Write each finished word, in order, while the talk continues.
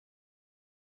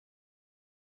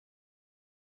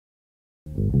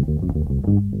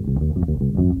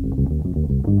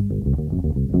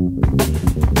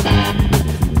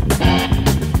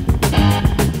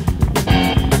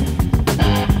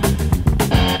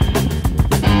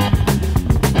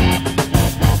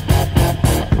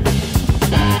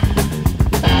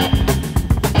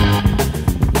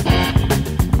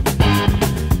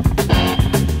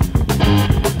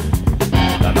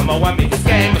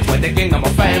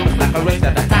famous like a race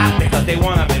at the top because they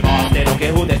wanna be boss. They don't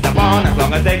care who they step on as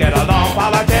long as they get along.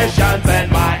 Politicians in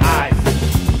my eyes.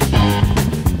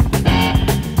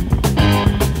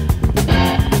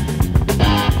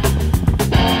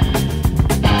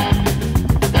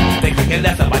 They could care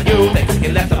less about you, they could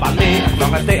care less about me. As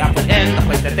long as they are put in the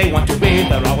place that they want to be.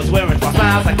 They're always wearing false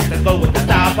smiles, I guess they go with the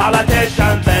style.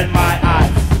 Politicians in my eyes.